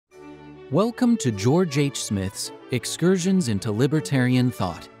Welcome to George H. Smith's Excursions into Libertarian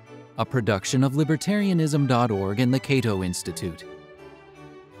Thought, a production of Libertarianism.org and the Cato Institute.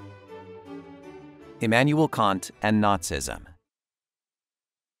 Immanuel Kant and Nazism.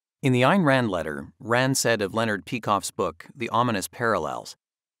 In the Ayn Rand letter, Rand said of Leonard Peikoff's book, The Ominous Parallels,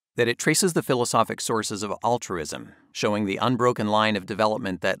 that it traces the philosophic sources of altruism, showing the unbroken line of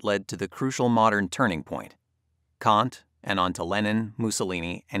development that led to the crucial modern turning point, Kant, and on to Lenin,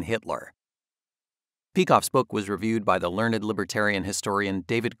 Mussolini, and Hitler. Peikoff's book was reviewed by the learned libertarian historian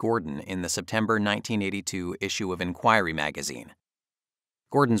David Gordon in the September 1982 issue of Inquiry magazine.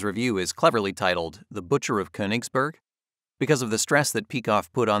 Gordon's review is cleverly titled The Butcher of Königsberg, because of the stress that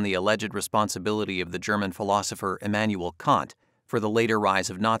Peikoff put on the alleged responsibility of the German philosopher Immanuel Kant for the later rise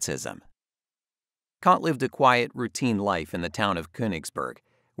of Nazism. Kant lived a quiet, routine life in the town of Königsberg,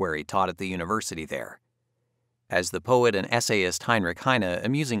 where he taught at the university there. As the poet and essayist Heinrich Heine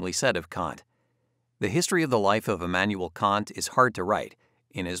amusingly said of Kant, the history of the life of Immanuel Kant is hard to write,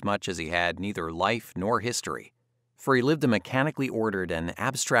 inasmuch as he had neither life nor history, for he lived a mechanically ordered and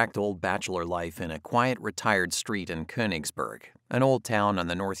abstract old bachelor life in a quiet, retired street in Königsberg, an old town on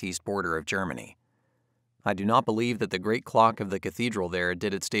the northeast border of Germany. I do not believe that the great clock of the cathedral there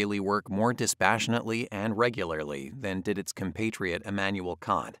did its daily work more dispassionately and regularly than did its compatriot Immanuel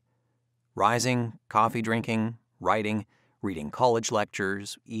Kant. Rising, coffee drinking, writing, reading college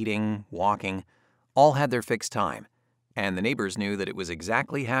lectures, eating, walking, all had their fixed time, and the neighbors knew that it was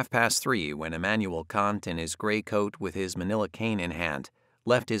exactly 3:30 when Immanuel Kant, in his gray coat with his manila cane in hand,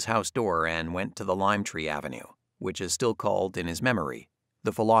 left his house door and went to the Lime Tree Avenue, which is still called, in his memory,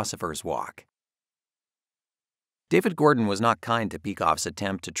 the Philosopher's Walk. David Gordon was not kind to Peikoff's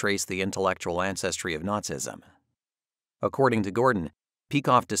attempt to trace the intellectual ancestry of Nazism. According to Gordon,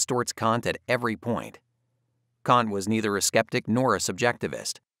 Peikoff distorts Kant at every point. Kant was neither a skeptic nor a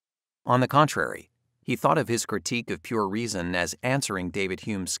subjectivist. On the contrary, he thought of his critique of pure reason as answering David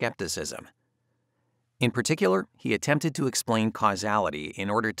Hume's skepticism. In particular, he attempted to explain causality in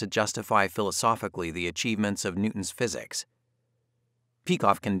order to justify philosophically the achievements of Newton's physics.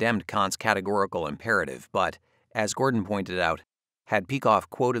 Peikoff condemned Kant's categorical imperative, but, as Gordon pointed out, had Peikoff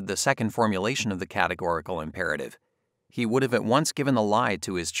quoted the second formulation of the categorical imperative, he would have at once given the lie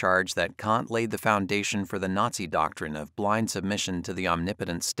to his charge that Kant laid the foundation for the Nazi doctrine of blind submission to the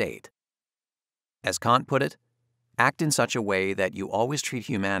omnipotent state. As Kant put it, act in such a way that you always treat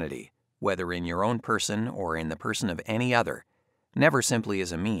humanity, whether in your own person or in the person of any other, never simply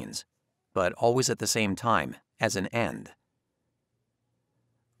as a means, but always at the same time as an end.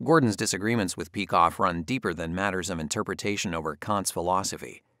 Gordon's disagreements with Peikoff run deeper than matters of interpretation over Kant's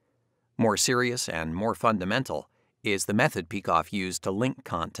philosophy. More serious and more fundamental is the method Peikoff used to link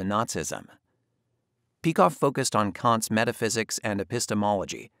Kant to Nazism. Peikoff focused on Kant's metaphysics and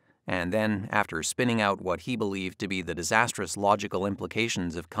epistemology, and then, after spinning out what he believed to be the disastrous logical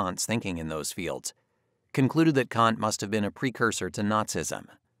implications of Kant's thinking in those fields, concluded that Kant must have been a precursor to Nazism.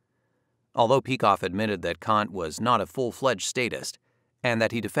 Although Peikoff admitted that Kant was not a full-fledged statist, and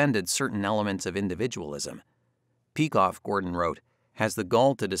that he defended certain elements of individualism, Peikoff, Gordon wrote, has the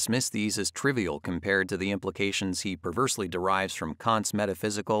gall to dismiss these as trivial compared to the implications he perversely derives from Kant's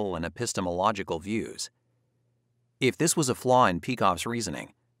metaphysical and epistemological views. If this was a flaw in Peikoff's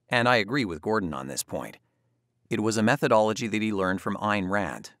reasoning, and I agree with Gordon on this point, it was a methodology that he learned from Ayn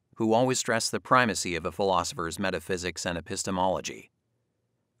Rand, who always stressed the primacy of a philosopher's metaphysics and epistemology.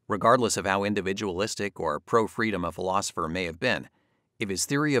 Regardless of how individualistic or pro-freedom a philosopher may have been, if his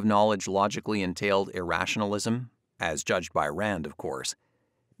theory of knowledge logically entailed irrationalism, as judged by Rand, of course,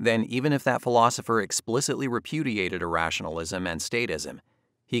 then even if that philosopher explicitly repudiated irrationalism and statism,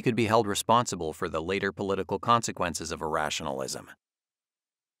 he could be held responsible for the later political consequences of irrationalism.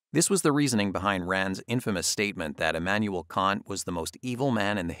 This was the reasoning behind Rand's infamous statement that Immanuel Kant was the most evil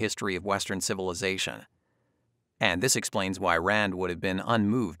man in the history of Western civilization. And this explains why Rand would have been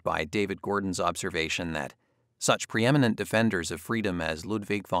unmoved by David Gordon's observation that such preeminent defenders of freedom as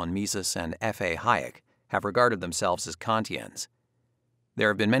Ludwig von Mises and F.A. Hayek have regarded themselves as Kantians. There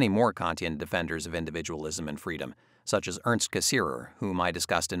have been many more Kantian defenders of individualism and freedom, such as Ernst Cassirer, whom I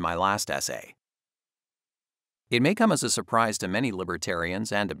discussed in my last essay. It may come as a surprise to many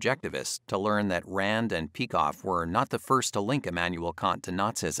libertarians and objectivists to learn that Rand and Peikoff were not the first to link Immanuel Kant to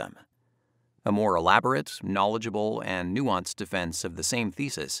Nazism. A more elaborate, knowledgeable, and nuanced defense of the same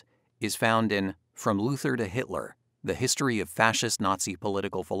thesis is found in From Luther to Hitler, The History of Fascist Nazi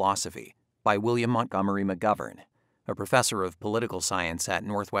Political Philosophy by William Montgomery McGovern, a professor of political science at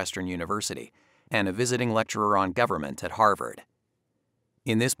Northwestern University and a visiting lecturer on government at Harvard.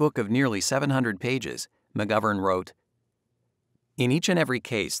 In this book of nearly 700 pages, McGovern wrote, In each and every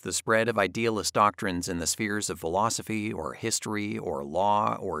case, the spread of idealist doctrines in the spheres of philosophy or history or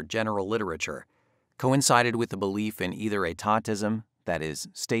law or general literature coincided with the belief in either etatism, that is,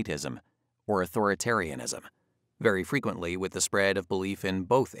 statism, or authoritarianism, very frequently with the spread of belief in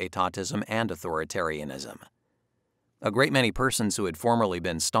both etatism and authoritarianism. A great many persons who had formerly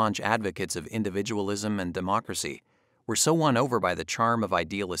been staunch advocates of individualism and democracy were so won over by the charm of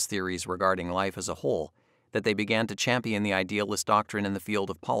idealist theories regarding life as a whole that they began to champion the idealist doctrine in the field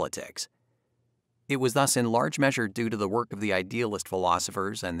of politics. It was thus in large measure due to the work of the idealist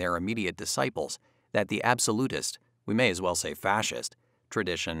philosophers and their immediate disciples that the absolutist, we may as well say fascist,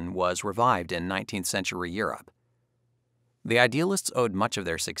 tradition was revived in 19th century Europe. The idealists owed much of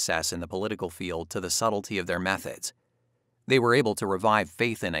their success in the political field to the subtlety of their methods. They were able to revive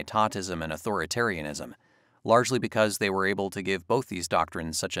faith in etatism and authoritarianism, largely because they were able to give both these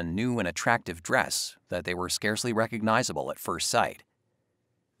doctrines such a new and attractive dress that they were scarcely recognizable at first sight.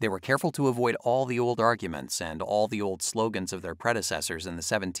 They were careful to avoid all the old arguments and all the old slogans of their predecessors in the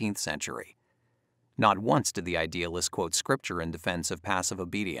 17th century. Not once did the idealists quote scripture in defense of passive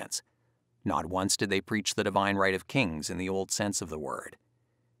obedience. Not once did they preach the divine right of kings in the old sense of the word.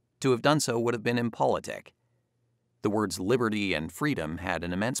 To have done so would have been impolitic. The words liberty and freedom had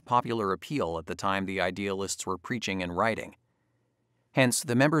an immense popular appeal at the time the idealists were preaching and writing. Hence,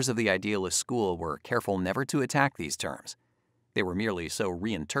 the members of the idealist school were careful never to attack these terms. They were merely so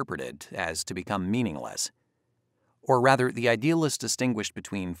reinterpreted as to become meaningless. Or rather, the idealists distinguished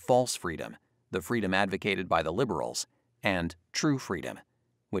between false freedom, the freedom advocated by the liberals, and true freedom,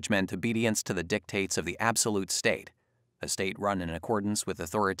 which meant obedience to the dictates of the absolute state, a state run in accordance with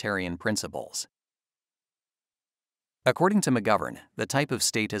authoritarian principles. According to McGovern, the type of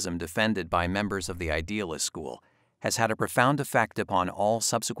statism defended by members of the idealist school has had a profound effect upon all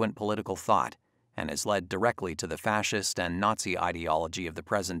subsequent political thought and has led directly to the fascist and Nazi ideology of the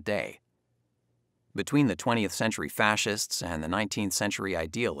present day. Between the 20th century fascists and the 19th century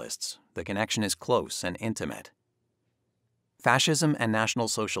idealists, the connection is close and intimate. Fascism and National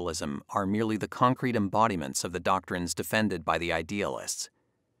Socialism are merely the concrete embodiments of the doctrines defended by the idealists.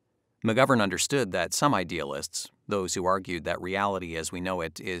 McGovern understood that some idealists, those who argued that reality as we know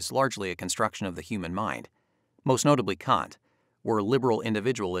it is largely a construction of the human mind, most notably Kant, were liberal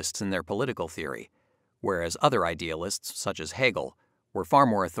individualists in their political theory, whereas other idealists, such as Hegel, were far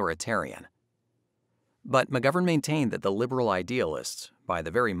more authoritarian. But McGovern maintained that the liberal idealists, by the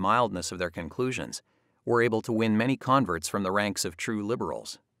very mildness of their conclusions, were able to win many converts from the ranks of true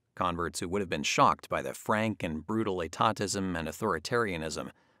liberals, converts who would have been shocked by the frank and brutal etatism and authoritarianism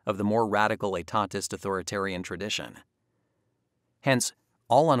of the more radical etatist authoritarian tradition. Hence,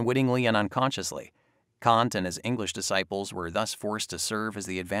 all unwittingly and unconsciously, Kant and his English disciples were thus forced to serve as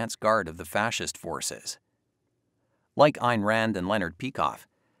the advance guard of the fascist forces. Like Ayn Rand and Leonard Peikoff,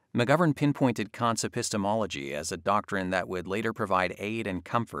 McGovern pinpointed Kant's epistemology as a doctrine that would later provide aid and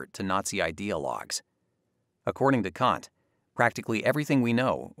comfort to Nazi ideologues. According to Kant, practically everything we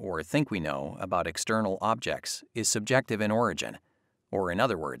know or think we know about external objects is subjective in origin, or in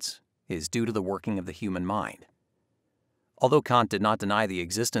other words, is due to the working of the human mind. Although Kant did not deny the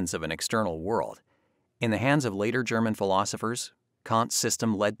existence of an external world, in the hands of later German philosophers, Kant's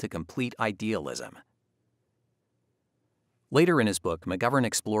system led to complete idealism. Later in his book, McGovern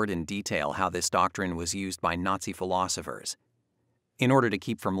explored in detail how this doctrine was used by Nazi philosophers. In order to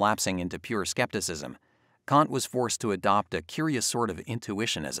keep from lapsing into pure skepticism, Kant was forced to adopt a curious sort of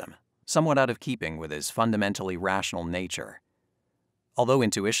intuitionism, somewhat out of keeping with his fundamentally rational nature. Although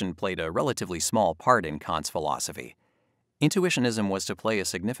intuition played a relatively small part in Kant's philosophy, intuitionism was to play a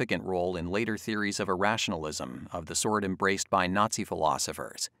significant role in later theories of irrationalism of the sort embraced by Nazi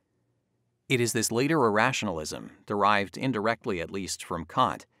philosophers. It is this later irrationalism, derived indirectly at least from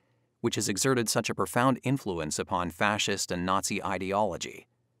Kant, which has exerted such a profound influence upon fascist and Nazi ideology.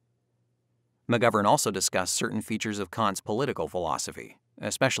 McGovern also discussed certain features of Kant's political philosophy,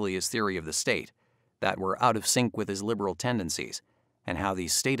 especially his theory of the state, that were out of sync with his liberal tendencies, and how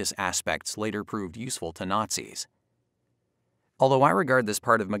these status aspects later proved useful to Nazis. Although I regard this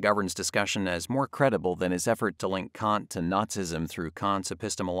part of McGovern's discussion as more credible than his effort to link Kant to Nazism through Kant's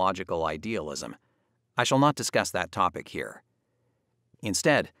epistemological idealism, I shall not discuss that topic here.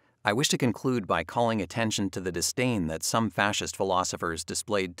 Instead, I wish to conclude by calling attention to the disdain that some fascist philosophers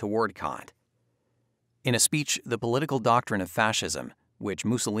displayed toward Kant. In a speech, The Political Doctrine of Fascism, which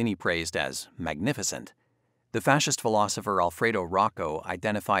Mussolini praised as magnificent, the fascist philosopher Alfredo Rocco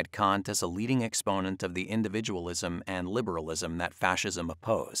identified Kant as a leading exponent of the individualism and liberalism that fascism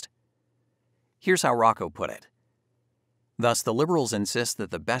opposed. Here's how Rocco put it. Thus, the liberals insist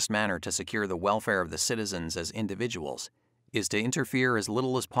that the best manner to secure the welfare of the citizens as individuals is to interfere as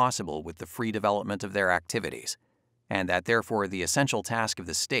little as possible with the free development of their activities, and that therefore the essential task of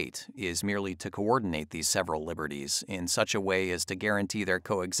the state is merely to coordinate these several liberties in such a way as to guarantee their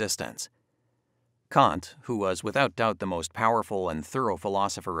coexistence. Kant, who was without doubt the most powerful and thorough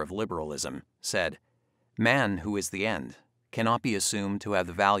philosopher of liberalism, said, "Man, who is the end, cannot be assumed to have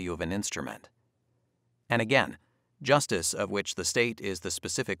the value of an instrument." And again, justice, of which the state is the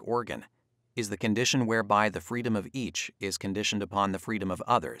specific organ, is the condition whereby the freedom of each is conditioned upon the freedom of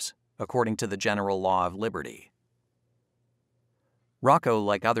others, according to the general law of liberty. Rocco,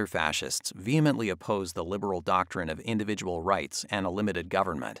 like other fascists, vehemently opposed the liberal doctrine of individual rights and a limited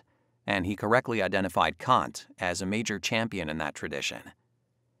government, and he correctly identified Kant as a major champion in that tradition.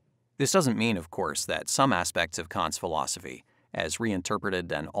 This doesn't mean, of course, that some aspects of Kant's philosophy, as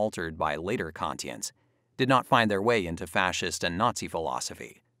reinterpreted and altered by later Kantians, did not find their way into fascist and Nazi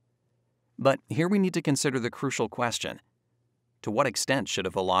philosophy. But here we need to consider the crucial question: to what extent should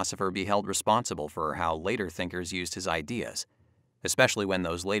a philosopher be held responsible for how later thinkers used his ideas, especially when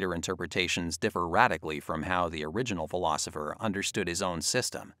those later interpretations differ radically from how the original philosopher understood his own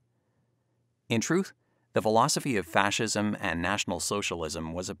system? In truth, the philosophy of fascism and National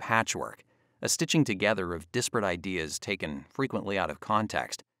Socialism was a patchwork, a stitching together of disparate ideas taken frequently out of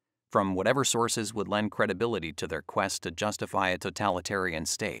context, from whatever sources would lend credibility to their quest to justify a totalitarian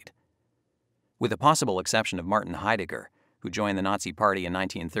state. With the possible exception of Martin Heidegger, who joined the Nazi Party in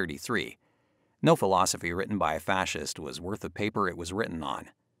 1933, no philosophy written by a fascist was worth the paper it was written on.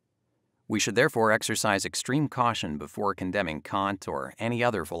 We should therefore exercise extreme caution before condemning Kant or any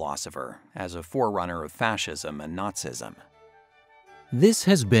other philosopher as a forerunner of fascism and Nazism. This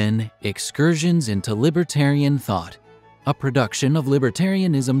has been Excursions into Libertarian Thought, a production of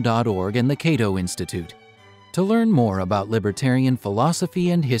Libertarianism.org and the Cato Institute. To learn more about libertarian philosophy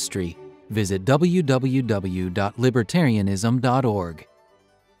and history, visit www.libertarianism.org.